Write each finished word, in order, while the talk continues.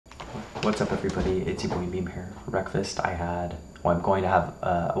What's up, everybody? It's your boy Beam here. For breakfast, I had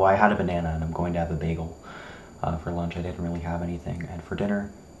I had a banana and I'm going to have a bagel. For lunch, I didn't really have anything, and for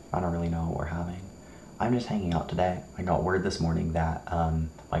dinner, I don't really know what we're having. I'm just hanging out today. I got word this morning that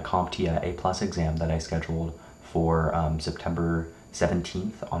my CompTIA A+ exam that I scheduled for September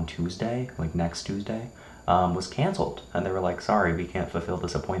 17th on Tuesday, like next Tuesday, was canceled, and they were like, "Sorry, we can't fulfill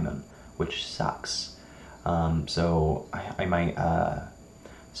this appointment," which sucks. So I might.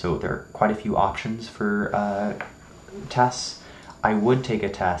 So there are quite a few options for tests. I would take a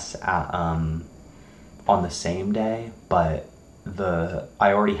test at on the same day, but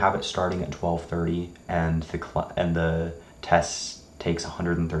I already have it starting at 12:30, and the test takes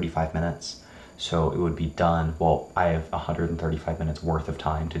 135 minutes. So it would be done. Well, I have 135 minutes worth of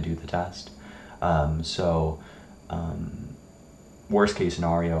time to do the test. Worst case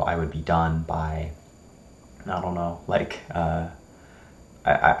scenario, I would be done by, I don't know, like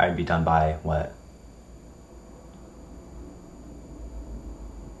I'd be done by what?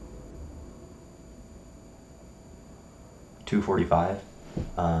 2:45,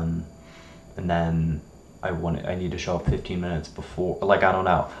 and then I need to show up 15 minutes before. Like, I don't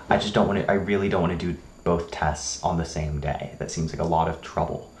know. I really don't want to do both tests on the same day. That seems like a lot of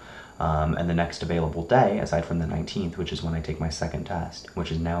trouble. And the next available day, aside from the 19th, which is when I take my second test,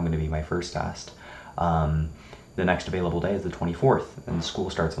 which is now going to be my first test, the next available day is the 24th, and school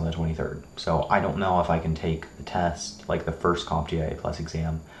starts on the 23rd. So I don't know if I can take the test, like the first CompTIA A+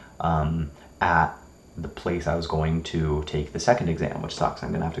 exam, at the place I was going to take the second exam, which sucks.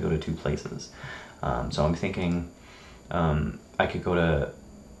 I'm going to have to go to two places. So I'm thinking I could go to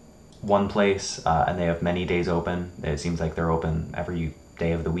one place, and they have many days open. It seems like they're open every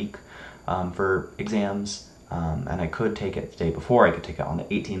day of the week for exams. And I could take it the day before. I could take it on the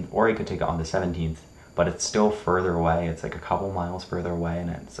 18th, or I could take it on the 17th. But it's still further away. It's like a couple miles further away, and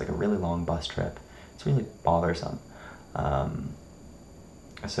it's like a really long bus trip. It's really bothersome.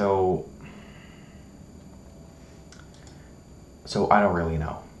 So I don't really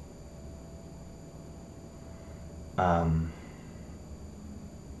know.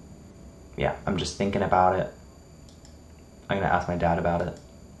 Yeah, I'm just thinking about it. I'm gonna ask my dad about it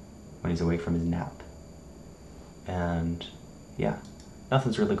when he's awake from his nap. And yeah.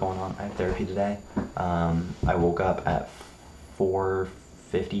 Nothing's really going on. I had therapy today. I woke up at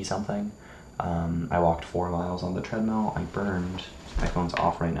 4:50 something. I walked 4 miles on the treadmill. I burned, my phone's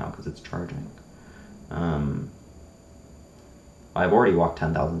off right now because it's charging. I've already walked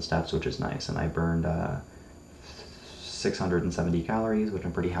 10,000 steps, which is nice, and I burned 670 calories, which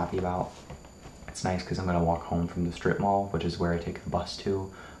I'm pretty happy about. It's nice because I'm going to walk home from the strip mall, which is where I take the bus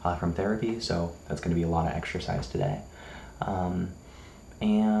to from therapy, so that's going to be a lot of exercise today.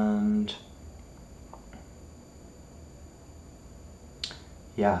 And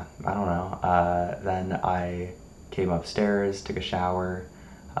yeah, I don't know. Then I came upstairs, took a shower,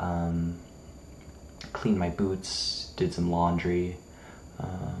 cleaned my boots, did some laundry.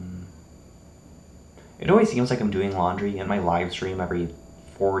 It always seems like I'm doing laundry in my live stream every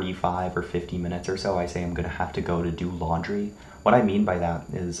 45 or 50 minutes or so. I say I'm gonna have to go to do laundry. What I mean by that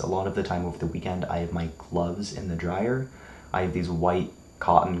is a lot of the time over the weekend I have my gloves in the dryer. I have these white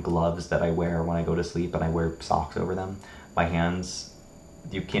cotton gloves that I wear when I go to sleep, and I wear socks over them. My hands,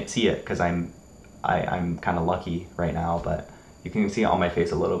 you can't see it because I'm kind of lucky right now, but you can see it on my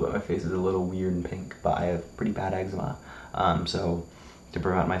face a little bit. My face is a little weird and pink, but I have pretty bad eczema. So to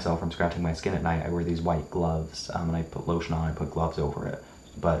prevent myself from scratching my skin at night, I wear these white gloves, and I put lotion on, I put gloves over it.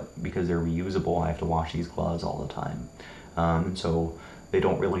 But because they're reusable, I have to wash these gloves all the time. So they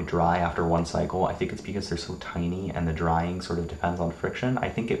don't really dry after one cycle. I think it's because they're so tiny, and the drying sort of depends on friction. I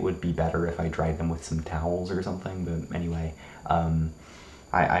think it would be better if I dried them with some towels or something, but anyway, I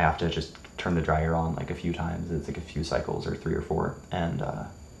have to just turn the dryer on like a few times. It's like a few cycles, or 3 or 4, and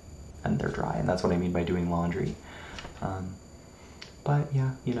they're dry, and that's what I mean by doing laundry. But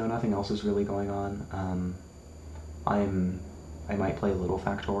yeah, nothing else is really going on. I might play a little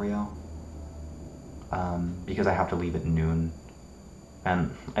Factorio, because I have to leave at noon.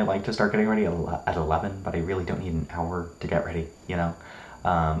 And I like to start getting ready at 11, but I really don't need an hour to get ready,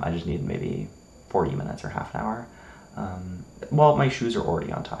 I just need maybe 40 minutes or half an hour. Well, my shoes are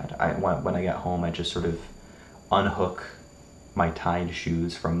already untied. When I get home, I just sort of unhook my tied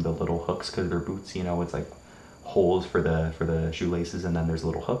shoes from the little hooks, because they're boots, it's like holes for the shoelaces, and then there's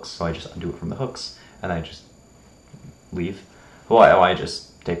little hooks, so I just undo it from the hooks, and I just leave. Well, I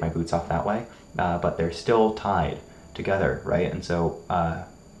just take my boots off that way, but they're still tied together, right? And so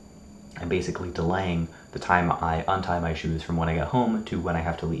I'm basically delaying the time I untie my shoes from when I get home to when I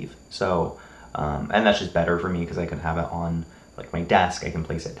have to leave. So, and that's just better for me because I can have it on like my desk, I can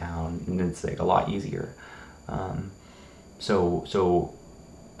place it down, and it's like a lot easier. So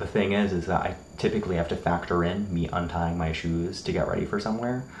the thing is that I typically have to factor in me untying my shoes to get ready for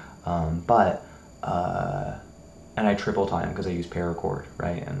somewhere, and I triple time because I use paracord,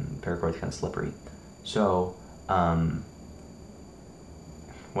 right? And paracord's kind of slippery. So,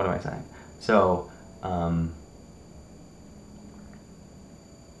 what am I saying? So,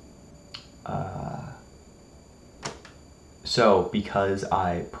 so because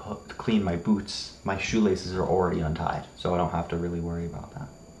I clean my boots, my shoelaces are already untied, so I don't have to really worry about that.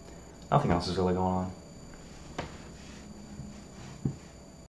 Nothing else is really going on.